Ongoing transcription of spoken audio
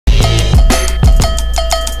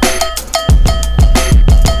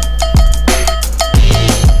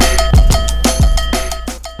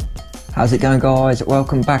How's it going, guys?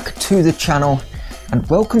 Welcome back to the channel and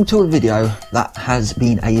welcome to a video that has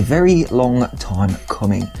been a very long time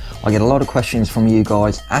coming. I get a lot of questions from you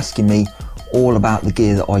guys asking me all about the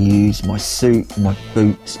gear that I use, my suit, my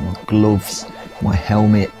boots, my gloves, my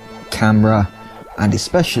helmet, camera, and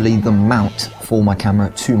especially the mount for my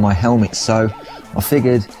camera to my helmet. So I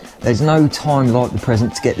figured there's no time like the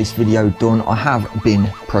present to get this video done. I have been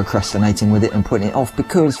procrastinating with it and putting it off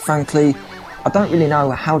because frankly I don't really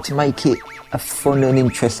know how to make it a fun and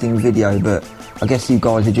interesting video, but I guess you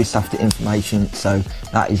guys are just after information, so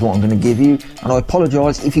that is what I'm going to give you. And I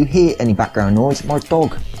apologise if you hear any background noise. My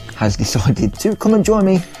dog has decided to come and join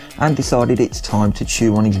me and decided it's time to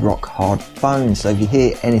chew on his rock hard bone. So if you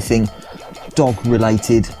hear anything dog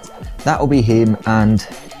related, that'll be him, and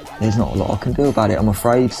there's not a lot I can do about it, I'm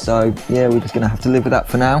afraid. So yeah, we're just going to have to live with that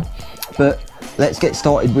for now. But let's get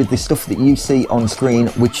started with the stuff that you see on screen,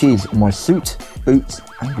 which is my suit, boots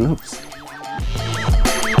and gloves.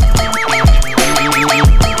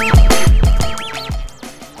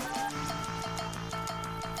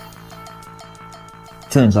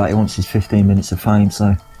 Turns out he wants his 15 minutes of fame,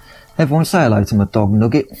 so everyone say hello to my dog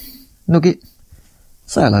Nugget. Nugget,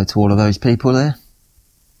 say hello to all of those people there.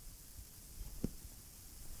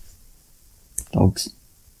 Dogs.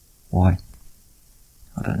 Why?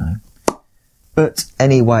 I don't know. But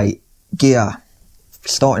anyway, gear.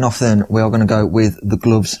 Starting off then, we are going to go with the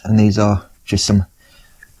gloves, and these are just some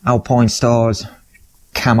Alpine Stars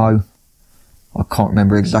camo. I can't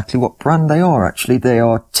remember exactly what brand they are actually. They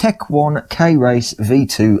are Tech 1 K-Race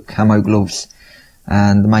V2 camo gloves,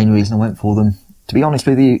 and the main reason I went for them, to be honest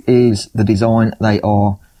with you, is the design. They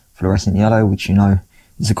are fluorescent yellow, which you know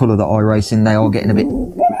is the colour that I race in. They are getting a bit...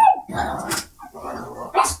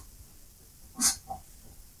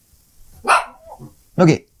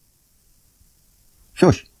 Nugget,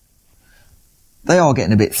 shush. They are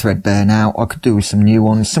getting a bit threadbare now. I could do with some new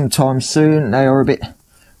ones sometime soon. They are a bit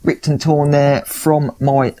ripped and torn there from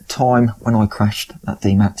my time when I crashed that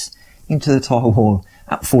D-Max into the tyre wall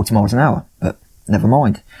at 40 miles an hour. But never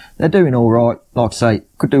mind. They're doing all right. Like I say,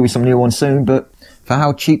 could do with some new ones soon. But for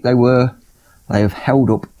how cheap they were, they have held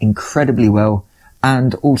up incredibly well.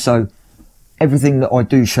 And also, everything that I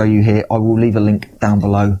do show you here, I will leave a link down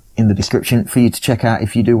below in the description for you to check out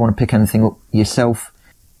if you do want to pick anything up yourself.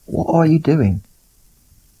 What are you doing?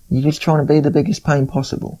 You're just trying to be the biggest pain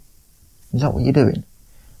possible. Is that what you're doing?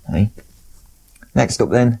 Hey. Next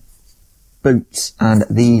up then, boots, and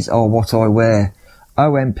these are what I wear.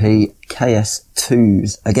 OMP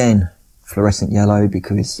KS2s, again fluorescent yellow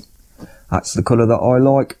because that's the colour that I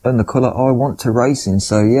like and the colour I want to race in.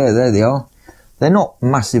 So yeah, there they are. They're not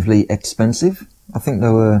massively expensive. I think they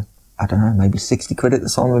were, I don't know, maybe 60 quid at the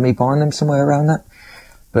time of me buying them, somewhere around that.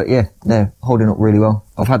 But yeah, they're holding up really well.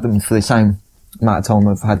 I've had them for the same amount of time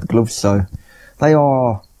I've had the gloves, so they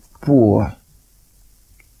are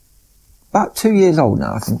about 2 years old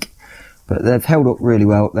now, I think. But they've held up really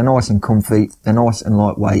well. They're nice and comfy. They're nice and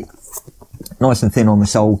lightweight. Nice and thin on the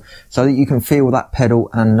sole, so that you can feel that pedal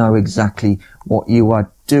and know exactly what you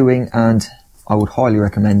are doing. And I would highly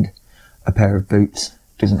recommend a pair of boots.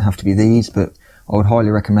 Doesn't have to be these, but I would highly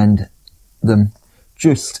recommend them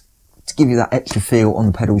just to give you that extra feel on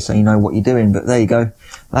the pedal so you know what you're doing. But there you go.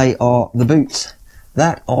 They are the boots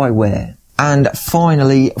that I wear. And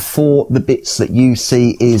finally, for the bits that you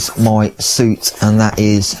see is my suit, and that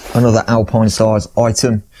is another Alpine Stars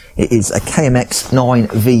item. It is a KMX 9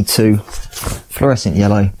 V2 fluorescent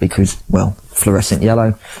yellow because, well, fluorescent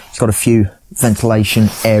yellow. It's got a few ventilation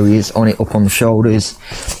areas on it, up on the shoulders,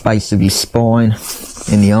 base of your spine,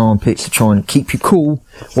 in the armpits, to try and keep you cool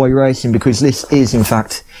while you're racing, because this is in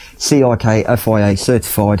fact CIK FIA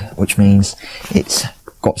certified, which means it's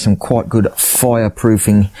got some quite good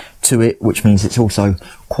fireproofing to it, which means it's also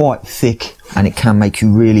quite thick and it can make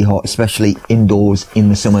you really hot, especially indoors in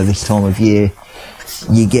the summer this time of year.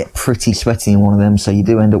 You get pretty sweaty in one of them, so you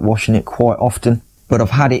do end up washing it quite often. But I've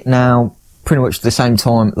had it now pretty much the same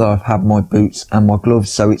time that I've had my boots and my gloves,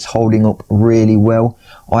 so it's holding up really well.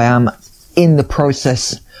 I am in the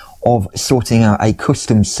process of sorting out a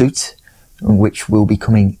custom suit, which will be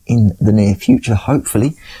coming in the near future,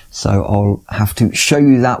 hopefully. So I'll have to show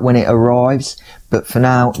you that when it arrives. But for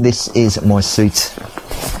now, this is my suit.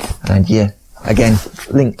 And yeah, again,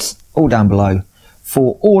 links all down below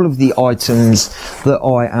for all of the items that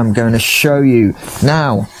I am going to show you.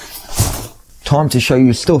 Now, time to show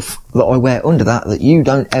you stuff that I wear under that you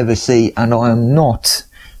don't ever see, and I am not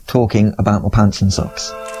talking about my pants and socks.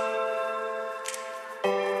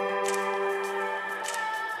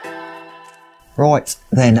 Right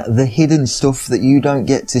then, the hidden stuff that you don't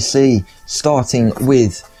get to see, starting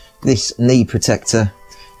with this knee protector.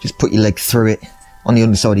 just put your leg through it on the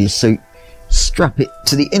underside of your suit, strap it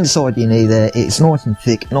to the inside of your knee there. It's nice and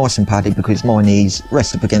thick, nice and padded, because my knees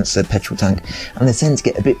rest up against the petrol tank and they tend to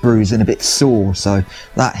get a bit bruised and a bit sore, so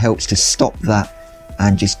that helps to stop that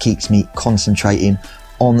and just keeps me concentrating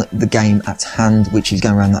on the game at hand, which is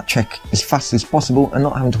going around that track as fast as possible and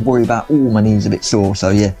not having to worry about, oh, my knee's a bit sore. So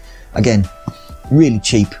yeah, again, really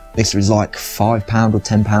cheap. This was like £5 or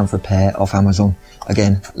 £10 for a pair off Amazon.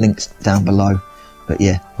 Again, links down below. But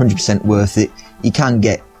yeah, 100% worth it. You can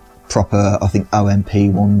get proper, I think,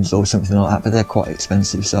 OMP ones or something like that, but they're quite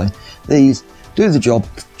expensive. So these do the job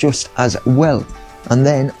just as well. And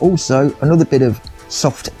then also another bit of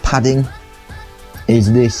soft padding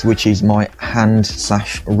is this, which is my hand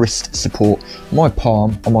 / wrist support. My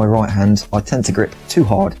palm on my right hand, I tend to grip too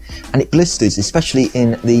hard and it blisters, especially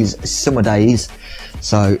in these summer days.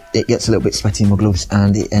 So it gets a little bit sweaty in my gloves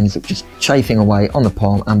and it ends up just chafing away on the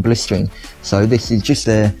palm and blistering. So this is just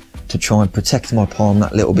there to try and protect my palm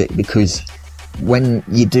that little bit, because when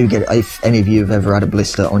you do get, if any of you have ever had a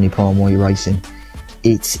blister on your palm while you're racing,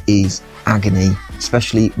 it is agony,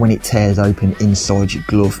 especially when it tears open inside your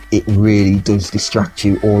glove. It really does distract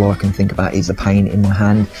you. All I can think about is the pain in my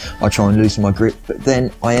hand. I try and loosen my grip, but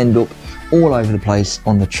then I end up all over the place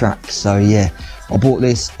on the track. So yeah, I bought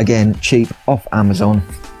this, again, cheap, off Amazon,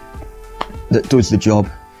 that does the job.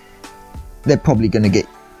 They're probably going to get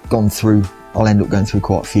gone through, I'll end up going through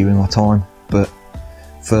quite a few in my time, but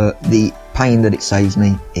for the pain that it saves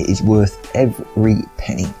me, it is worth every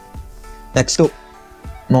penny. Next up,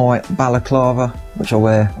 my balaclava, which I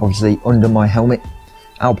wear obviously under my helmet.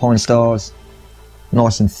 Alpine Stars,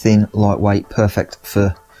 nice and thin, lightweight, perfect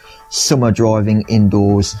for summer driving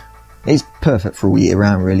indoors. It's perfect for all year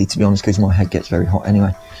round, really, to be honest, because my head gets very hot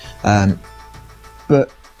anyway.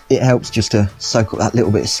 But it helps just to soak up that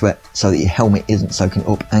little bit of sweat so that your helmet isn't soaking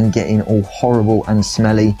up and getting all horrible and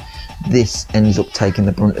smelly. This ends up taking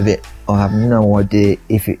the brunt of it. I have no idea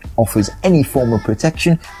if it offers any form of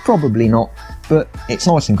protection, probably not, but it's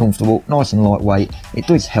nice and comfortable, nice and lightweight. It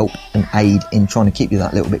does help and aid in trying to keep you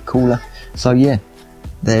that little bit cooler. So yeah,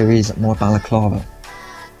 there is my balaclava.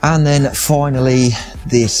 And then finally,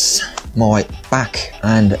 this, my back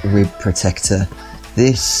and rib protector.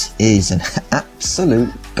 This is an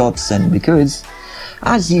absolute godsend, because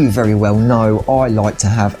as you very well know, I like to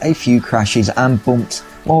have a few crashes and bumps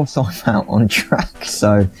whilst I'm out on track.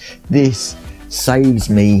 So this saves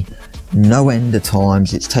me no end of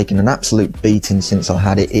times. It's taken an absolute beating since I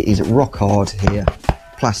had it. It is rock hard here,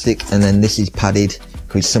 plastic, and then this is padded,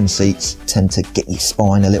 because some seats tend to get your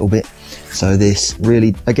spine a little bit. So this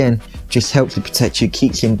really, again, just helps to protect you,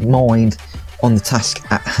 keeps your mind on the task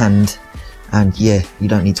at hand, and yeah, you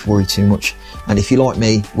don't need to worry too much. And if you're like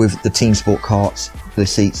me with the team sport karts, the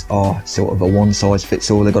seats are sort of a one size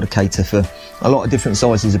fits all. They've got to cater for a lot of different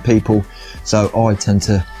sizes of people, so I tend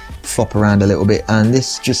to flop around a little bit, and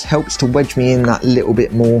this just helps to wedge me in that little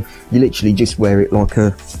bit more. You literally just wear it like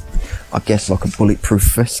a, I guess, like a bulletproof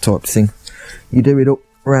vest type thing. You do it up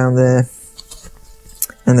around there,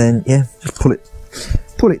 and then yeah, just pull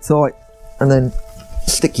it tight, and then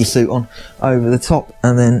stick your suit on over the top,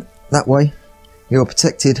 and then that way you're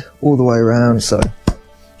protected all the way around. So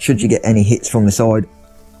should you get any hits from the side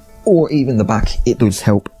or even the back, it does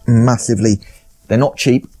help massively. They're not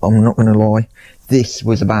cheap, I'm not going to lie. This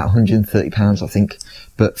was about £130, I think,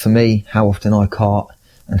 but for me, how often I kart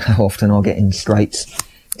and how often I get in straights,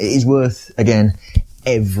 it is worth, again,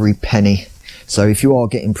 every penny. So if you are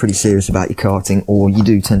getting pretty serious about your karting, or you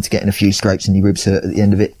do tend to get in a few scrapes and your ribs hurt at the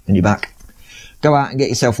end of it and your back, go out and get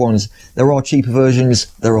yourself ones. There are cheaper versions,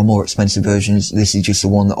 there are more expensive versions. This is just the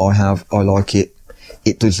one that I have. I like it.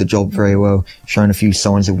 It does the job very well, showing a few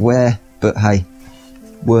signs of wear, but hey,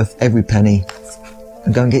 worth every penny,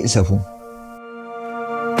 and go and get yourself one.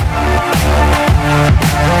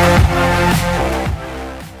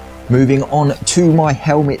 Moving on to my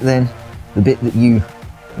helmet then, the bit that you,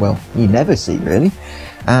 well, you never see really,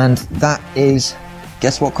 and that is,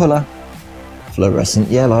 guess what colour? Fluorescent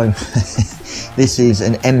yellow. This is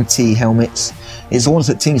an MT helmet. It's the ones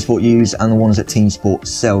that Team Sport use and the ones that Team Sport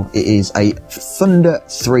sell. It is a Thunder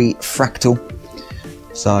 3 Fractal.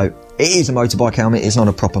 So it is a motorbike helmet. It's not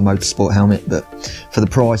a proper motorsport helmet, but for the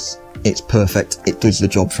price, it's perfect. It does the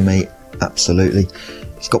job for me, absolutely.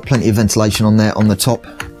 It's got plenty of ventilation on there, on the top,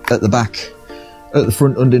 at the back, at the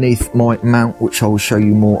front underneath my mount, which I will show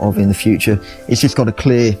you more of in the future. It's just got a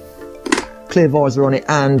clear visor on it,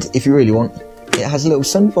 and if you really want, it has a little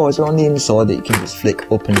sun visor on the inside that you can just flick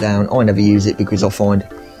up and down. I never use it because I find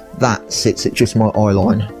that sits at just my eye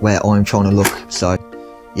line where I'm trying to look. So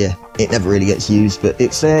yeah, it never really gets used, but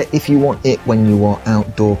it's there if you want it when you are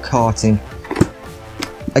outdoor karting.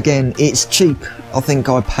 again, it's cheap. I think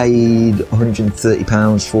I paid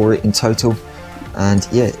 £130 for it in total, and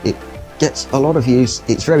yeah, it gets a lot of use.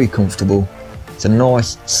 It's very comfortable. It's a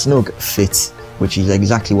nice snug fit, which is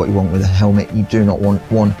exactly what you want with a helmet. You do not want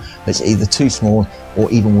one that's either too small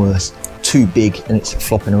or, even worse, too big and it's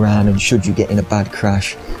flopping around, and should you get in a bad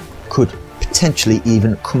crash, could potentially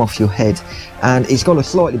even come off your head. And it's got a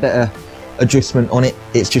slightly better adjustment on it.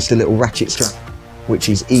 It's just a little ratchet strap, which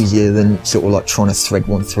is easier than sort of like trying to thread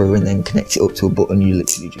one through and then connect it up to a button. You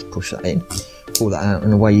literally just push that in, pull that out,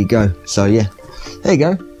 and away you go. So yeah, there you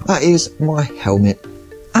go. That is my helmet.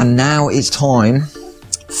 And now it's time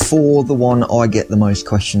for the one I get the most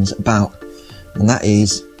questions about, and that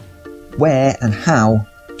is, where and how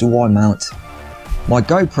do I mount my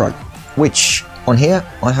GoPro? Which on here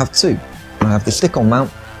I have two. I have the stick-on mount,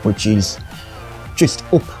 which is just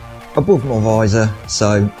up above my visor,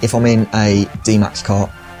 so if I'm in a D-Max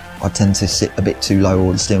kart, I tend to sit a bit too low,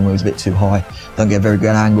 or the steering wheel's a bit too high, don't get a very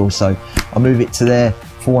good angle, so I move it to there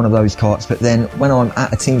for one of those karts. But then when I'm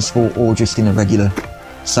at a team sport or just in a regular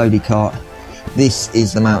Sodi kart, this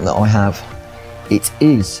is the mount that I have. It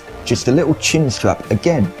is just a little chin strap,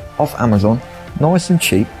 again off Amazon, nice and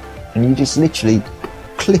cheap, and you just literally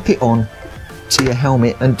clip it on to your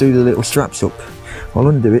helmet and do the little straps up. I'll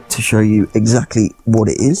undo it to show you exactly what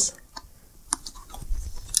it is.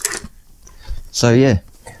 So yeah,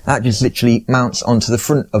 that just literally mounts onto the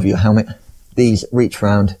front of your helmet. These reach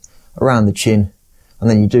around the chin, and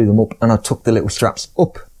then you do them up, and I took the little straps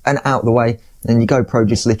up and out the way, and then your GoPro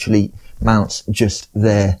just literally mounts just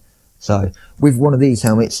there. So with one of these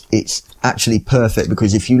helmets, it's actually perfect,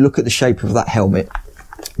 because if you look at the shape of that helmet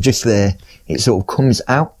just there, it sort of comes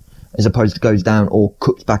out as opposed to goes down or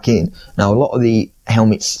cuts back in. Now a lot of the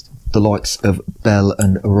helmets, the likes of Bell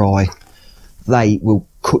and Arai, they will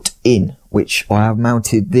cut in, which I have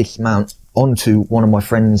mounted this mount onto one of my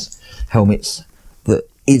friend's helmets that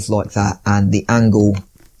is like that, and the angle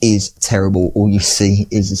is terrible. All you see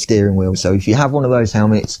is the steering wheel. So if you have one of those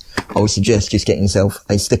helmets, I would suggest just getting yourself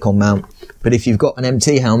a stick-on mount. But if you've got an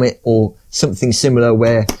MT helmet or something similar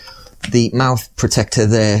where the mouth protector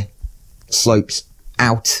there slopes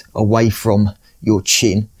out away from your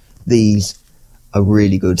chin, these are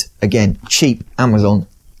really good. Again, cheap, Amazon,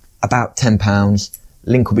 about £10.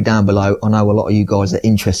 Link will be down below. I know a lot of you guys are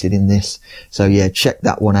interested in this, so yeah, check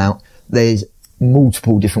that one out. There's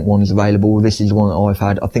multiple different ones available. This is one that I've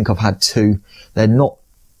had. I think I've had two. They're not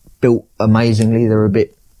built amazingly. They're a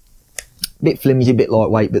bit flimsy, a bit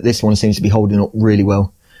lightweight, but this one seems to be holding up really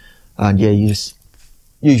well. And yeah, you just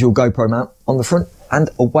use your GoPro mount on the front and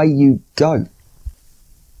away you go.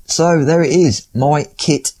 So there it is, my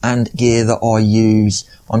kit and gear that I use.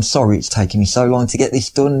 I'm sorry it's taken me so long to get this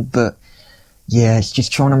done, but yeah, it's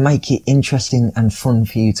just trying to make it interesting and fun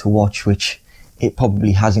for you to watch, which it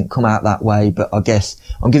probably hasn't come out that way, but I guess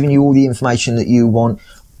I'm giving you all the information that you want.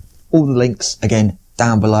 All the links, again,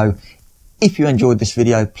 down below. If you enjoyed this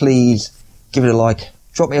video, please give it a like,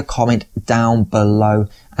 drop me a comment down below.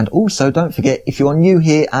 And also, don't forget, if you're new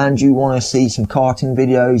here and you want to see some karting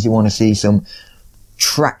videos, you want to see some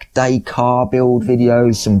track day car build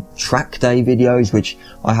videos, some track day videos, which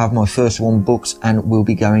I have my first one booked and will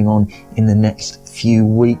be going on in the next few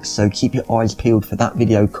weeks, so keep your eyes peeled for that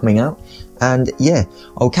video coming out. And yeah,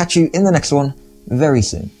 I'll catch you in the next one very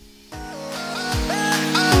soon.